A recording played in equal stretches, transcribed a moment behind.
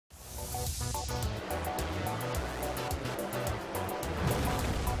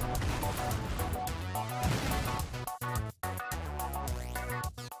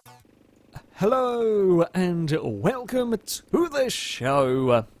Hello and welcome to the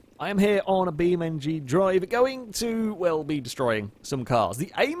show. I am here on a BeamNG drive going to, well, be destroying some cars.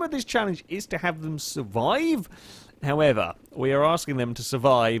 The aim of this challenge is to have them survive. However, we are asking them to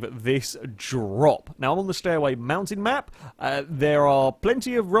survive this drop. Now, I'm on the Stairway Mountain map. There are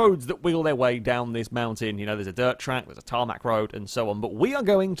plenty of roads that wheel their way down this mountain. You know, there's a dirt track, there's a tarmac road, and so on. But we are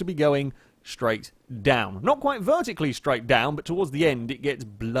going to be going straight down. Not quite vertically straight down, but towards the end it gets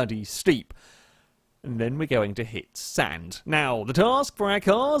bloody steep. And then we're going to hit sand. Now, the task for our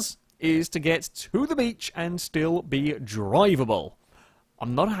cars is to get to the beach and still be drivable.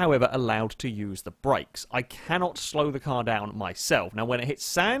 I'm not, however, allowed to use the brakes. I cannot slow the car down myself. Now, when it hits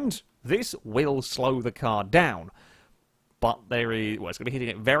sand, this will slow the car down. But there is, well, it's going to be hitting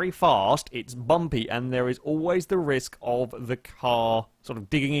it very fast, it's bumpy, and there is always the risk of the car sort of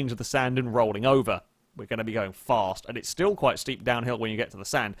digging into the sand and rolling over. We're going to be going fast, and it's still quite steep downhill when you get to the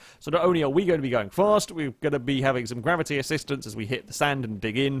sand. So not only are we going to be going fast, we're going to be having some gravity assistance as we hit the sand and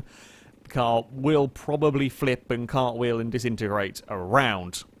dig in. The car will probably flip and cartwheel and disintegrate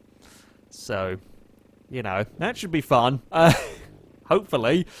around. So, you know, that should be fun.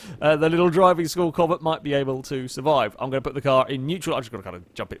 Hopefully, the little driving school Covet might be able to survive. I'm going to put the car in neutral. I'm just going to kind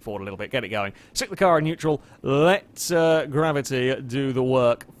of jump it forward a little bit, get it going. Stick the car in neutral. Let gravity do the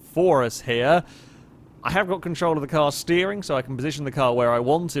work for us here. I have got control of the car's steering, so I can position the car where I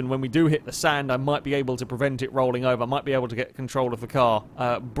want, and when we do hit the sand, I might be able to prevent it rolling over. I might be able to get control of the car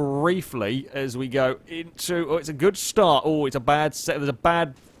briefly as we go into... Oh, it's a good start. Oh, it's a bad... There's a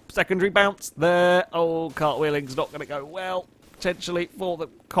bad secondary bounce there. Oh, cartwheeling's not going to go well. Potentially for the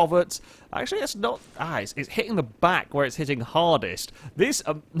Covet. Actually, it's not... it's hitting the back where it's hitting hardest. This...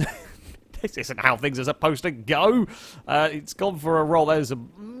 this isn't how things are supposed to go. It's gone for a roll. There's a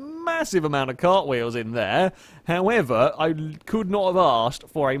massive amount of cartwheels in there. However, I could not have asked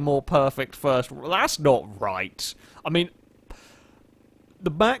for a more perfect first... That's not right. I mean,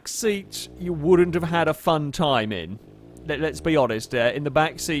 the back seat you wouldn't have had a fun time in. Let's be honest. In the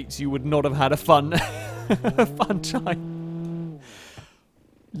back seats, you would not have had a fun, fun time.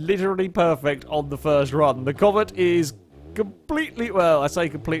 Literally perfect on the first run. The Covet is completely... Well, I say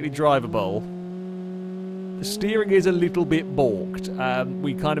completely drivable. The steering is a little bit balked.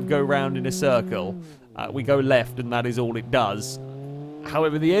 We kind of go round in a circle. We go left, and that is all it does.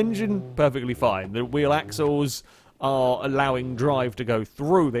 However, the engine, perfectly fine. The wheel axles are allowing drive to go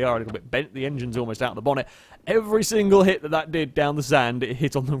through. They are a little bit bent. The engine's almost out of the bonnet. Every single hit that did down the sand, it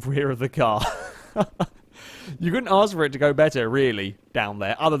hit on the rear of the car. You couldn't ask for it to go better, really, down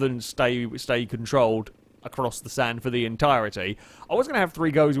there, other than stay controlled across the sand for the entirety. I was going to have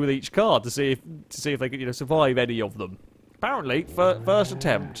 3 goes with each car to see if they could, you know, survive any of them. Apparently, first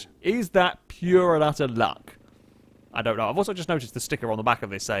attempt. Is that pure and utter luck? I don't know. I've also just noticed the sticker on the back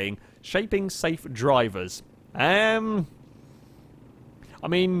of this saying, "Shaping safe drivers." I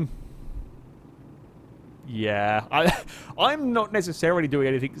mean... Yeah, I'm not necessarily doing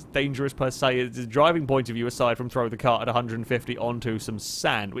anything dangerous per se as a driving point of view, aside from throw the car at 150 onto some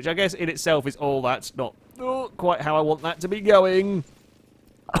sand, which I guess in itself is, oh, that's not quite how I want that to be going.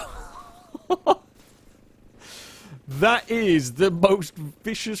 That is the most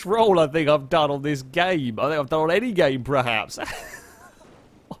vicious roll I think I've done on this game. I think I've done on any game, perhaps.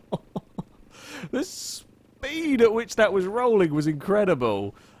 The speed at which that was rolling was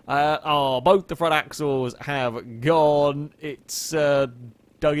incredible. Both the front axles have gone. It's dug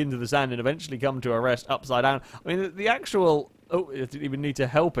into the sand and eventually come to a rest upside down. I mean, the actual... Oh, I didn't even need to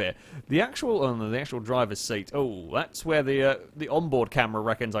help it. The actual driver's seat. Oh, that's where the onboard camera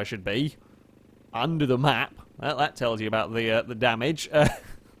reckons I should be. Under the map. Well, that tells you about the damage.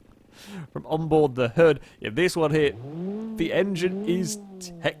 From onboard the hood. If this one hit, the engine is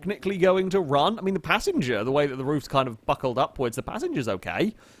technically going to run. I mean, the passenger, the way that the roof's kind of buckled upwards, the passenger's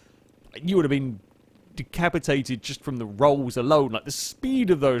okay. You would have been decapitated just from the rolls alone. Like, the speed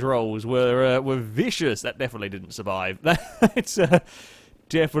of those rolls were vicious. That definitely didn't survive. It's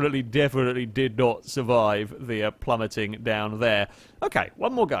definitely did not survive the plummeting down there. Okay,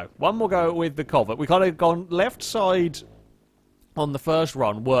 one more go. One more go with the Covet. We kind of gone left side on the first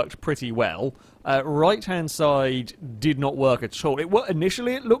run, worked pretty well. Right-hand side did not work at all.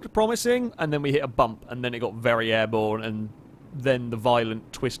 Initially it looked promising, and then we hit a bump, and then it got very airborne, and then the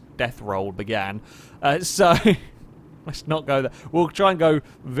violent twist death roll began. So let's not go there. We'll try and go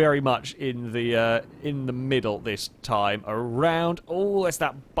very much in the middle this time around. Oh, it's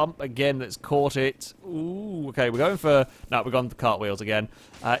that bump again that's caught it. Ooh, okay, we're going for... No, we're going for the cartwheels again.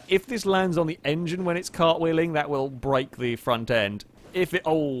 If this lands on the engine when it's cartwheeling, that will break the front end. if it...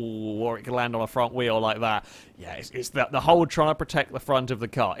 Oh, or it can land on a front wheel like that. Yeah, it's the whole trying to protect the front of the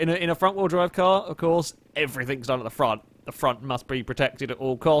car. In a front-wheel drive car, of course, everything's done at the front. The front must be protected at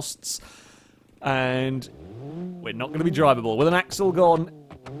all costs. And we're not going to be drivable. With an axle gone,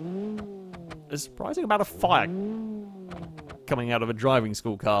 there's a surprising amount of fire coming out of a driving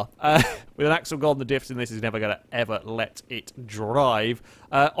school car. With an axle gone, the diffs in this is never going to ever let it drive.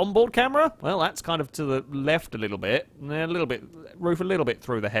 Onboard camera? Well, that's kind of to the left a little bit. Roof a little bit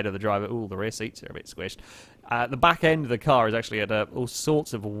through the head of the driver. Ooh, the rear seats are a bit squished. The back end of the car is actually at all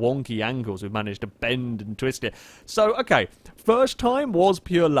sorts of wonky angles. We've managed to bend and twist it. So, okay, first time was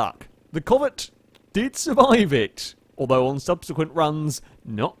pure luck. The Covet did survive it, although on subsequent runs,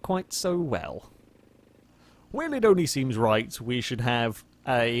 not quite so well. Well, it only seems right we should have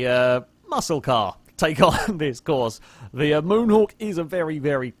a muscle car take on this course. The Moonhawk is a very,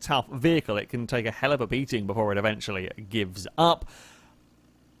 very tough vehicle. It can take a hell of a beating before it eventually gives up.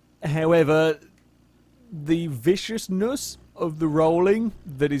 However, the viciousness of the rolling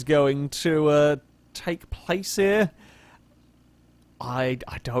that is going to take place here, I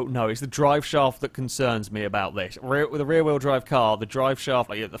don't know. It's the drive shaft that concerns me about this. With a rear-wheel drive car, the drive shaft,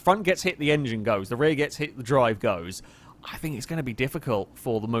 like the front gets hit, the engine goes. The rear gets hit, the drive goes. I think it's going to be difficult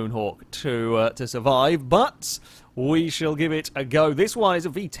for the Moonhawk to survive, but we shall give it a go. This one is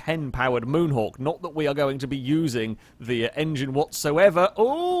a V10-powered Moonhawk. Not that we are going to be using the engine whatsoever.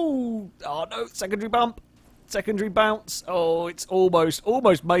 Oh no, secondary bump, secondary bounce. Oh, it's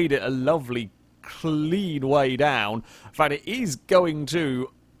almost made it a lovely clean way down. In fact, it is going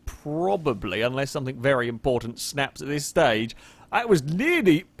to probably, unless something very important snaps at this stage, it was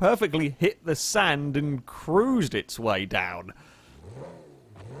nearly perfectly hit the sand and cruised its way down.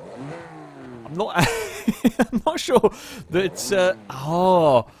 I'm not I'm not sure that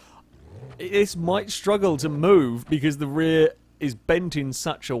this might struggle to move because the rear is bent in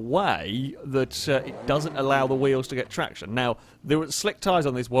such a way that it doesn't allow the wheels to get traction. Now, the slick tyres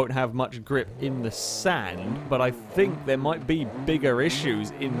on this won't have much grip in the sand, but I think there might be bigger issues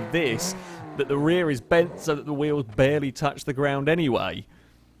in this, that the rear is bent so that the wheels barely touch the ground anyway.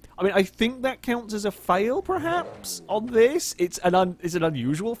 I mean, I think that counts as a fail, perhaps, on this. It's an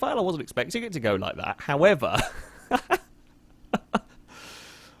unusual fail. I wasn't expecting it to go like that. However...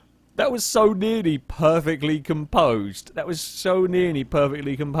 That was so nearly perfectly composed. That was so nearly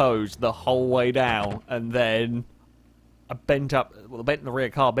perfectly composed the whole way down, and then a bent in the rear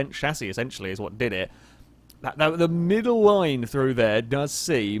car, bent chassis essentially is what did it. The middle line through there does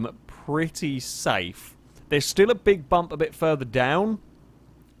seem pretty safe. There's still a big bump a bit further down,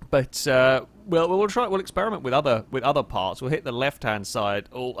 but we'll experiment with other parts. We'll hit the left-hand side.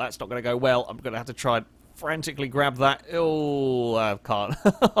 Oh, that's not going to go well. I'm going to have to try and frantically grab that. Oh, I can't.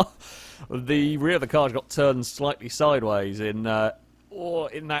 The rear of the car's got turned slightly sideways in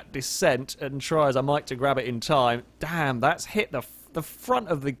that descent, and try as I might to grab it in time. Damn, that's hit the front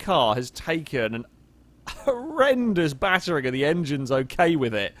of the car has taken an horrendous battering, and the engine's okay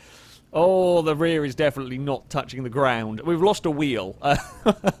with it. Oh, the rear is definitely not touching the ground. We've lost a wheel.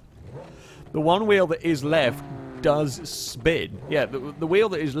 The one wheel that is left does spin. Yeah, the wheel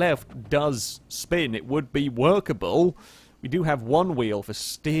that is left does spin. It would be workable. We do have one wheel for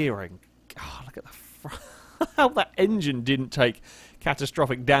steering. God, look at the front. How that engine didn't take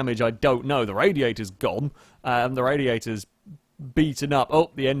catastrophic damage, I don't know. The radiator's gone. The radiator's beaten up.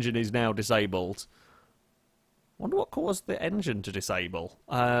 Oh, the engine is now disabled. Wonder what caused the engine to disable.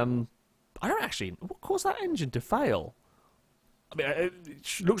 I don't actually... What caused that engine to fail? I mean, it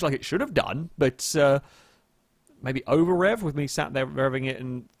looks like it should have done, but maybe over-rev with me sat there revving it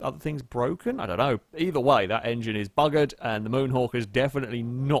and other things broken? I don't know. Either way, that engine is buggered, and the Moonhawk has definitely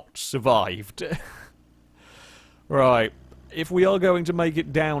not survived. Right. If we are going to make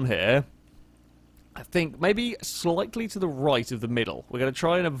it down here, I think maybe slightly to the right of the middle. We're going to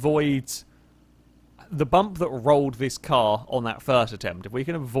try and avoid the bump that rolled this car on that first attempt. If we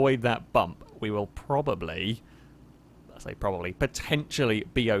can avoid that bump, we will probably... potentially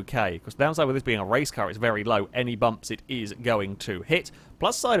be okay. Because the downside with this being a race car, it's very low. Any bumps it is going to hit.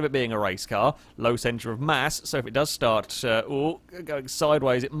 Plus side of it being a race car, low centre of mass, so if it does start going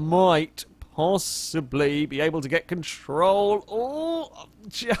sideways, it might possibly be able to get control. Oh,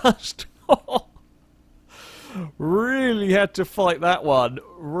 just... really had to fight that one.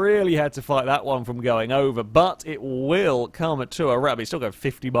 Really had to fight that one from going over, but it will come to a wrap. It's still going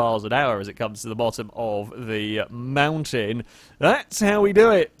 50 miles an hour as it comes to the bottom of the mountain. That's how we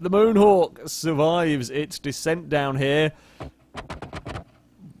do it. The Moonhawk survives its descent down here.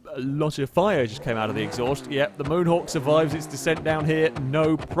 A lot of fire just came out of the exhaust. Yep, the Moonhawk survives its descent down here,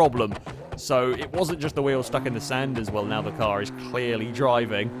 no problem. So it wasn't just the wheel stuck in the sand as well. Now the car is clearly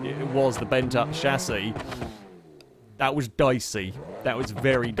driving. It was the bent up chassis. That was dicey. That was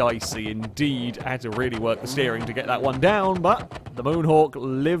very dicey indeed. I had to really work the steering to get that one down, but the Moonhawk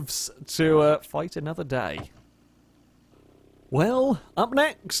lives to fight another day. Well, up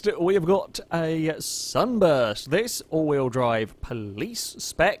next, we have got a Sunburst. This all-wheel drive police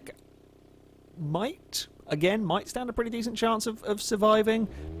spec might stand a pretty decent chance of surviving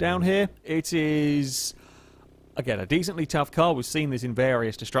down here. It is, again, a decently tough car. We've seen this in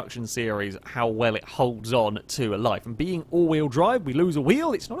various Destruction series, how well it holds on to a life. And being all-wheel drive, we lose a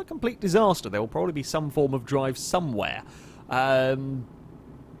wheel, it's not a complete disaster. There will probably be some form of drive somewhere.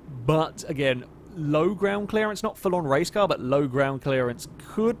 But, again, low ground clearance, not full-on race car, but low ground clearance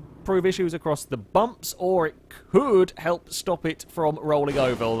could prove issues across the bumps, or it could help stop it from rolling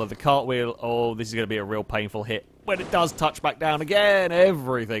over. Although the cartwheel, oh, this is going to be a real painful hit. When it does touch back down again,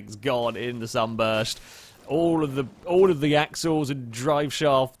 everything's gone in the Sunburst. All of the axles and drive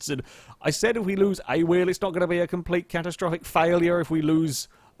shafts. And I said if we lose a wheel, it's not going to be a complete catastrophic failure. If we lose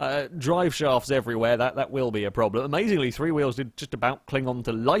drive shafts everywhere, that will be a problem. Amazingly, 3 wheels did just about cling on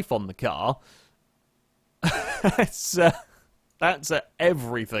to life on the car. That's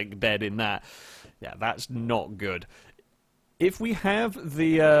everything dead in that. Yeah, that's not good. If we have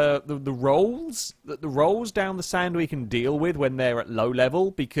the rolls down the sand we can deal with when they're at low level,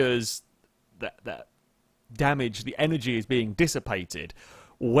 because that damage, the energy is being dissipated.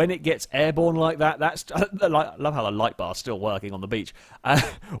 When it gets airborne like that, that's... I love how the light bar's still working on the beach.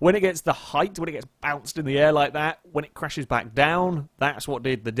 When it gets the height, when it gets bounced in the air like that, when it crashes back down, that's what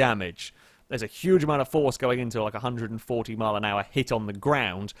did the damage. There's a huge amount of force going into like 140 mile an hour hit on the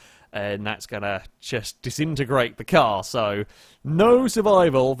ground, and that's going to just disintegrate the car. So no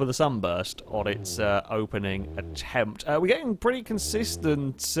survival for the Sunburst on its opening attempt. We're getting pretty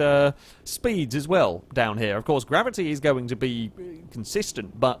consistent speeds as well down here. Of course, gravity is going to be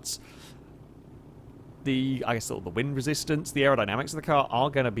consistent, but I guess the wind resistance, the aerodynamics of the car are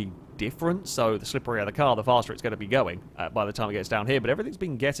going to be different, so the slipperier the car, the faster it's going to be going by the time it gets down here. But everything's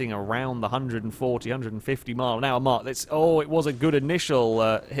been getting around the 140, 150 mile an hour mark. It was a good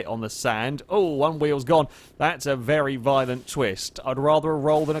initial hit on the sand. Oh, one wheel's gone. That's a very violent twist. I'd rather a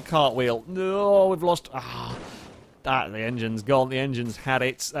roll than a cartwheel. No, we've lost... the engine's gone. The engine's had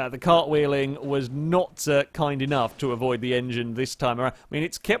it. The cartwheeling was not kind enough to avoid the engine this time around. I mean,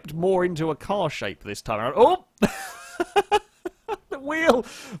 it's kept more into a car shape this time around. Oh!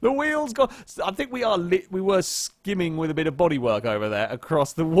 The wheel's gone. I think we were skimming with a bit of bodywork over there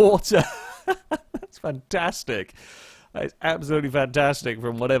across the water. That's fantastic. It's absolutely fantastic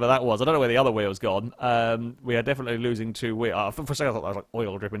from whatever that was. I don't know where the other wheel's gone. We are definitely losing 2 wheels. For a second I thought that was like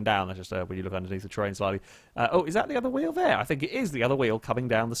oil dripping down. That's just when you look underneath the train slightly. Oh, is that the other wheel there? I think it is the other wheel coming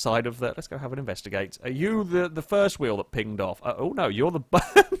down the side of the... Let's go have an investigate. Are you the first wheel that pinged off? Oh, no, you're the...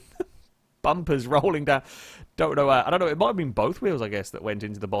 bumpers rolling down. Don't know. I don't know. It might have been both wheels, I guess, that went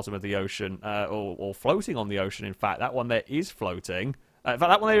into the bottom of the ocean, or floating on the ocean. In fact, that one there is floating. In fact,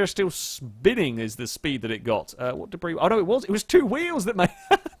 that one there is still spinning. Is the speed that it got? What debris? Oh no, it was 2 wheels that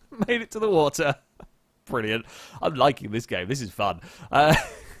made it to the water. Brilliant. I'm liking this game. This is fun.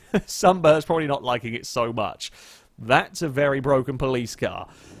 Sunburst probably not liking it so much. That's a very broken police car.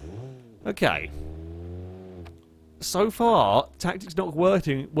 Okay. So far, tactics not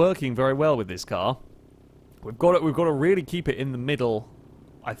working very well with this car. We've got to really keep it in the middle,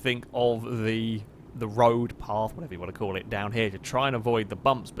 I think, of the road path, whatever you want to call it, down here to try and avoid the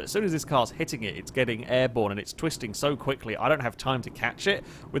bumps. But as soon as this car's hitting it, it's getting airborne and it's twisting so quickly, I don't have time to catch it.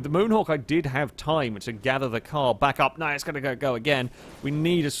 With the Moonhawk, I did have time to gather the car back up. No, it's going to go again. We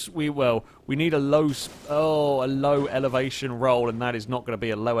need a low elevation roll, and that is not going to be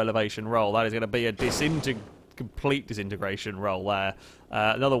a low elevation roll. That is going to be a complete disintegration roll there.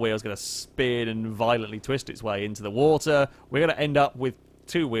 Another wheel's going to spin and violently twist its way into the water. We're going to end up with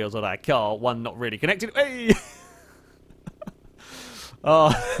 2 wheels on our car, one not really connected. Hey!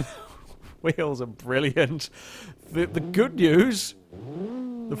 Oh, wheels are brilliant. The good news,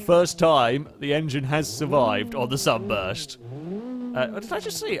 the first time the engine has survived on the Sunburst. Did I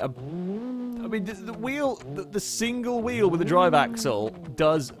just see I mean, the single wheel with the drive axle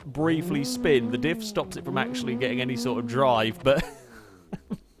does briefly spin. The diff stops it from actually getting any sort of drive, but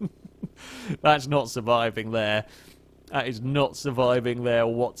that's not surviving there. That is not surviving there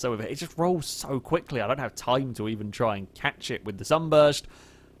whatsoever. It just rolls so quickly. I don't have time to even try and catch it with the Sunburst.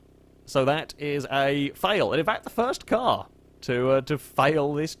 So that is a fail. And in fact, the first car to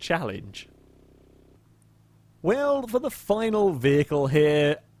fail this challenge. Well, for the final vehicle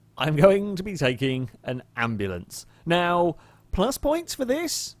here, I'm going to be taking an ambulance. Now, plus points for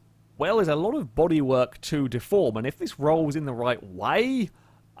this? well, there's a lot of bodywork to deform, and if this rolls in the right way,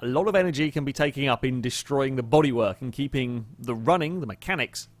 a lot of energy can be taken up in destroying the bodywork and keeping the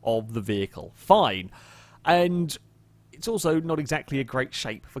mechanics of the vehicle fine. And it's also not exactly a great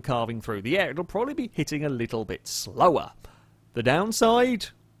shape for carving through the air. It'll probably be hitting a little bit slower. The downside?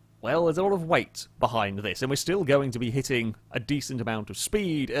 Well, there's a lot of weight behind this, and we're still going to be hitting a decent amount of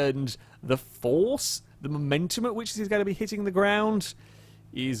speed, and the force, the momentum at which this is going to be hitting the ground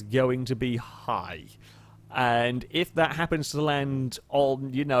is going to be high. And if that happens to land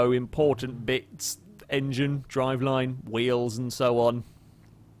on, you know, important bits, engine, driveline, wheels, and so on,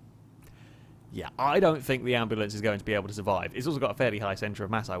 yeah, I don't think the ambulance is going to be able to survive. It's also got a fairly high centre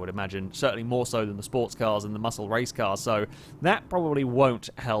of mass, I would imagine, certainly more so than the sports cars and the muscle race cars, so that probably won't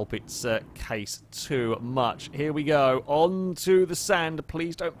help its case too much. Here we go, onto the sand.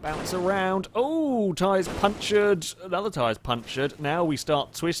 Please don't bounce around. Oh, tyres punctured. Another tyre's punctured. Now we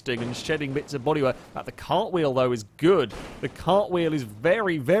start twisting and shedding bits of bodywork. The cartwheel, though, is good. The cartwheel is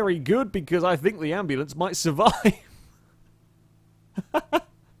very, very good because I think the ambulance might survive.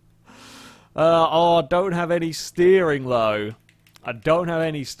 Oh, I don't have any steering, though. I don't have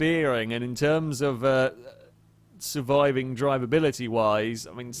any steering, and in terms of surviving drivability-wise,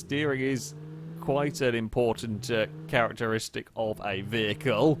 I mean, steering is quite an important characteristic of a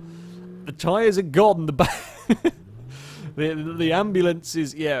vehicle. The tyres are gone. The ambulance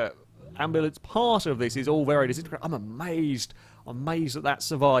is, yeah, ambulance part of this is all very disintegrated. I'm amazed. I'm amazed that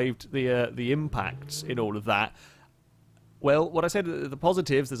survived the impacts in all of that. Well, what I said, the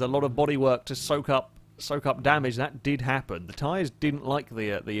positives, there's a lot of bodywork to soak up damage. That did happen. The tyres didn't like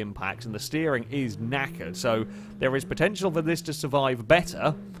the impacts, and the steering is knackered. So there is potential for this to survive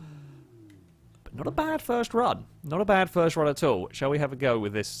better. But not a bad first run. Not a bad first run at all. Shall we have a go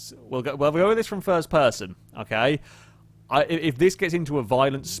with this? We'll go with this from first person, okay? If this gets into a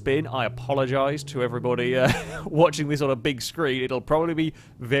violent spin, I apologise to everybody watching this on a big screen. It'll probably be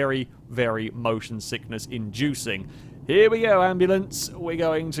very, very motion sickness inducing. Here we go, ambulance. We're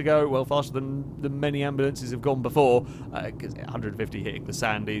going to go, well, faster than many ambulances have gone before, because 150 hitting the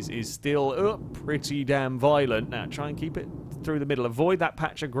sand is still pretty damn violent. Now, try and keep it through the middle. Avoid that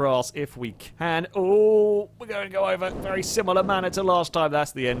patch of grass if we can. Oh, we're going to go over very similar manner to last time.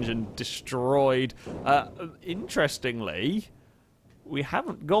 That's the engine destroyed. Interestingly, we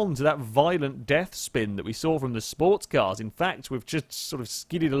haven't gone to that violent death spin that we saw from the sports cars. In fact, we've just sort of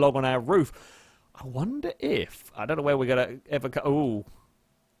skidded along on our roof. I wonder if... I don't know where we're going to ever... Oh.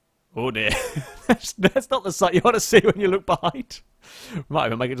 Oh, dear. That's not the sight you want to see when you look behind. Might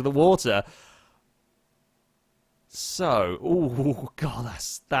even make it to the water. So... Oh, God,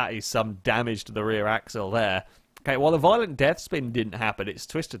 that is some damage to the rear axle there. Okay, while the violent death spin didn't happen, it's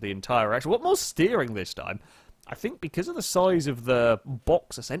twisted the entire axle. What more steering this time? I think because of the size of the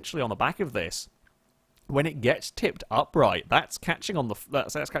box essentially on the back of this, when it gets tipped upright, that's catching on the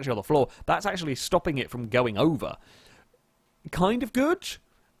floor. That's actually stopping it from going over. Kind of good.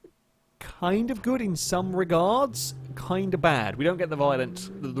 Kind of good in some regards. Kind of bad. We don't get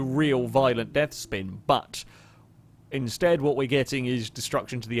the real violent death spin, but instead what we're getting is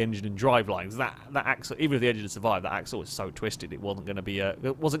destruction to the engine and drive lines. That axle, even if the engine had survived, that axle was so twisted it wasn't going to be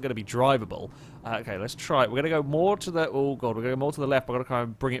drivable. Okay, let's try it. We're going to go more to the... Oh god, we're going to go more to the left. We're going to try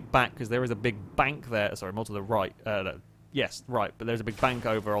and bring it back because there is a big bank there. Sorry, more to the right. No, yes, right. But there's a big bank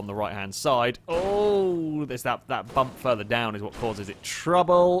over on the right-hand side. Oh, there's that bump further down is what causes it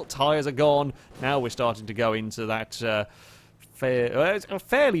trouble. Tyres are gone. Now we're starting to go into that it's a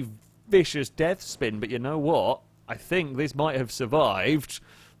fairly vicious death spin. But you know what? I think this might have survived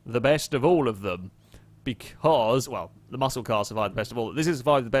the best of all of them because, well, the muscle car survived the best of all. This has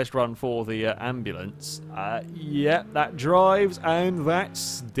survived the best run for the ambulance. Yeah, that drives and that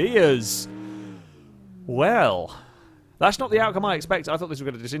steers. Well, that's not the outcome I expected. I thought this was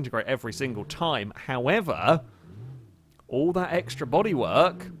going to disintegrate every single time. However, all that extra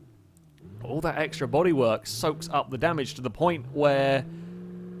bodywork soaks up the damage to the point where...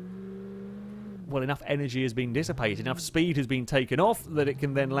 well, enough energy has been dissipated, enough speed has been taken off that it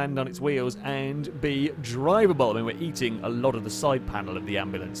can then land on its wheels and be drivable. I mean, we're eating a lot of the side panel of the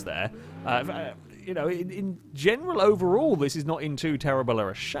ambulance there. You know, in general, overall, this is not in too terrible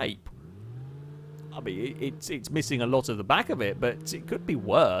a shape. I mean, it's missing a lot of the back of it, but it could be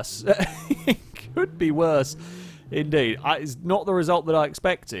worse. It could be worse, indeed. It's not the result that I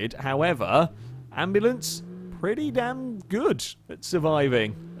expected. However, ambulance... pretty damn good at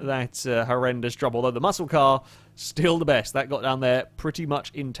surviving that horrendous drop. Although the muscle car, still the best. That got down there pretty much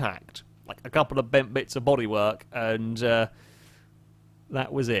intact. Like a couple of bent bits of bodywork, and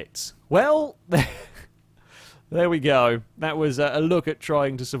that was it. Well, There we go. That was a look at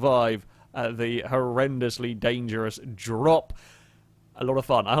trying to survive the horrendously dangerous drop. A lot of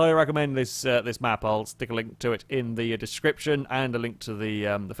fun. I highly recommend this this map. I'll stick a link to it in the description and a link to the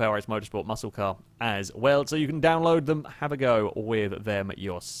FailRace Motorsport muscle car as well, so you can download them, have a go with them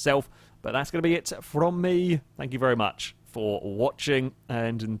yourself. But that's going to be it from me. Thank you very much for watching,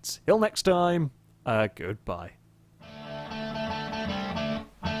 and until next time, goodbye.